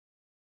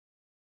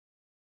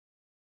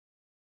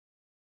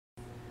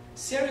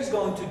Sarah is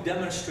going to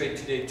demonstrate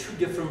today two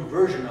different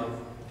versions of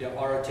the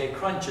Arete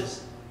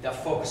Crunches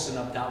that focus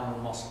on abdominal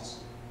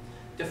muscles.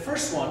 The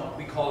first one,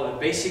 we call it a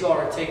basic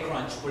Arete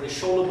Crunch, where the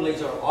shoulder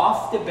blades are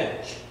off the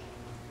bench.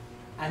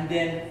 And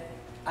then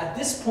at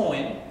this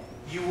point,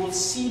 you will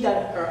see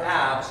that her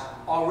abs,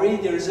 already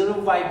there is a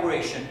little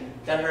vibration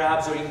that her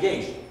abs are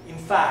engaged. In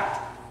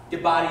fact, the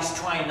body is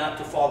trying not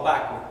to fall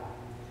backward.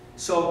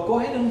 So go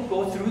ahead and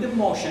go through the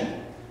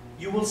motion.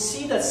 You will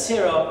see that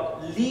Sarah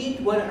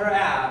lead with her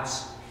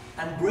abs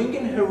and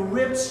bringing her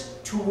ribs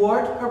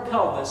toward her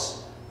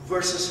pelvis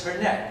versus her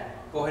neck.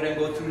 Go ahead and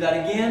go through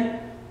that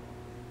again.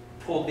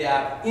 Pull the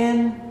ab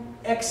in,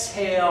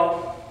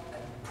 exhale,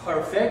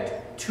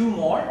 perfect. Two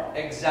more,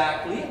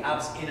 exactly,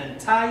 abs in and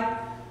tight.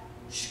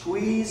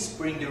 Squeeze,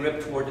 bring the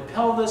rib toward the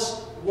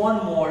pelvis.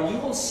 One more. You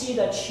will see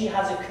that she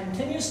has a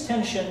continuous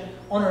tension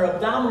on her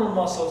abdominal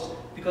muscles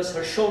because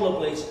her shoulder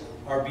blades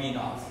are being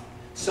off.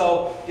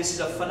 So this is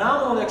a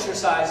phenomenal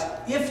exercise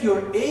if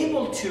you're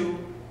able to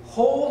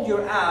hold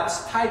your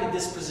abs tight in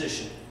this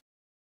position.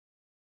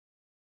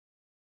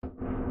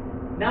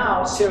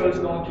 Now Sarah is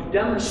going to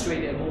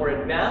demonstrate a more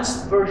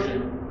advanced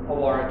version of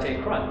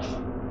Arete Crunch.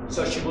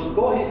 So she will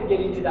go ahead and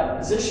get into that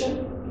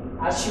position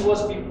as she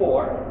was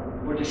before,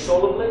 where the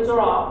shoulder blades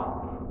are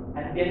off,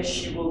 and then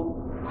she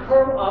will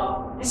curve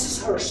up. This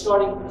is her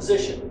starting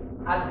position.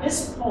 At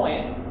this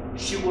point,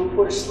 she will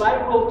put a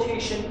slight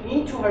rotation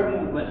into her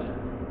movement.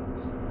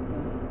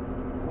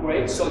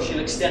 Great, so she'll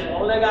extend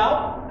one leg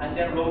out and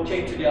then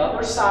rotate to the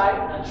other side,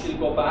 and she'll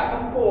go back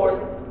and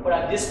forth. But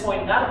at this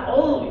point, not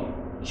only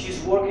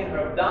she's working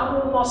her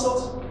abdominal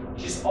muscles,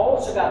 she's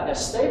also got the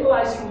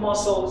stabilizing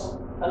muscles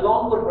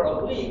along with her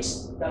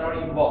obliques that are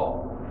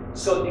involved.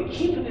 So the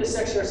key to this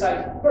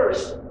exercise,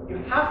 first, you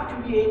have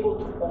to be able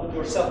to hold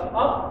yourself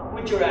up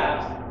with your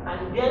abs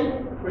and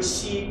then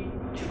proceed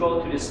to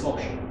go to this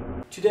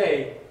motion.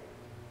 Today,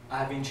 I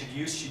have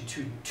introduced you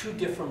to two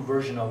different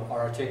versions of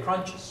Arete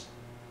Crunches.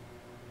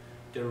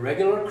 The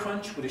regular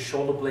crunch with the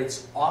shoulder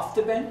blades off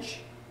the bench,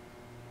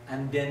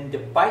 and then the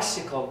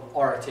bicycle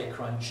Arete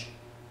Crunch,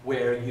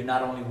 where you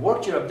not only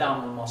work your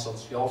abdominal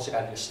muscles, you also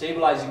got your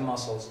stabilizing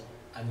muscles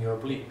and your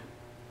oblique.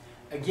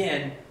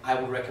 Again, I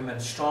would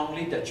recommend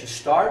strongly that you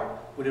start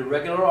with a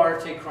regular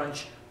Arete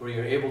Crunch where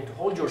you're able to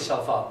hold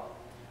yourself up,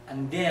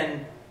 and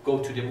then go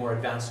to the more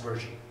advanced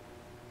version.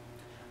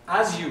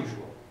 As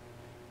usual,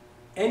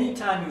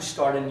 anytime you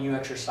start a new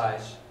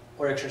exercise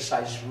or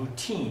exercise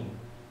routine,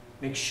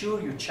 make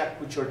sure you check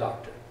with your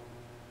doctor.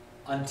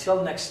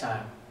 Until next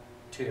time,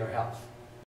 to your health.